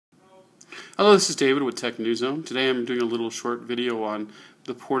Hello, this is David with technewszone. Today I'm doing a little short video on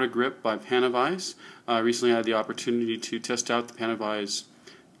the PortaGrip by PanaVise. Recently I had the opportunity to test out the PanaVise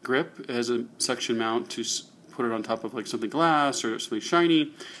grip. It has a suction mount to put it on top of like something glass or something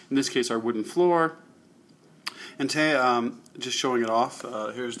shiny. In this case our wooden floor. And today just showing it off.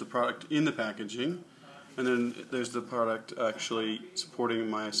 Here's the product in the packaging. And then there's the product actually supporting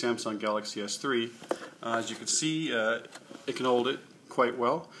my Samsung Galaxy S3. As you can see, it can hold it quite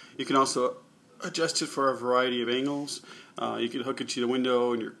well. You can also adjust it for a variety of angles. You can hook it to the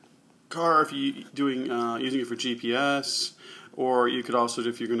window in your car if you're using it for GPS, or you could also,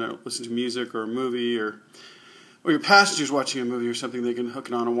 if you're going to listen to music or a movie, or your passenger's watching a movie or something, they can hook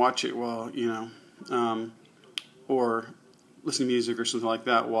it on and watch it while or listen to music or something like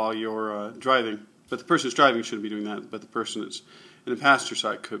that while you're driving. But the person who's driving shouldn't be doing that, but the person that's in the passenger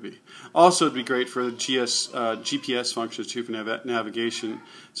side could be. Also, it'd be great for the GPS functions too, for navigation,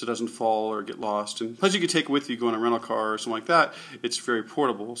 so it doesn't fall or get lost. And plus, you could take it with you, go in a rental car or something like that. It's very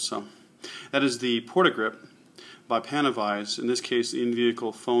portable. So that is the PortaGrip by PanaVise. In this case, the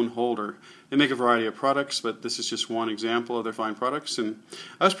in-vehicle phone holder. They make a variety of products, but this is just one example of their fine products, and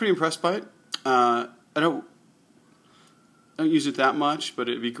I was pretty impressed by it. I don't use it that much, but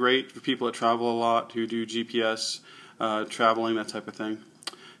it'd be great for people that travel a lot, who do GPS traveling, that type of thing.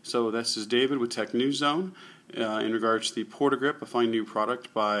 So this is David with technewszone in regards to the PortaGrip, a fine new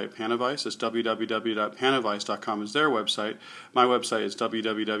product by PanaVise. It's www.panavise.com is their website. My website is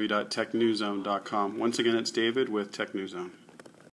www.technewszone.com. Once again, it's David with technewszone.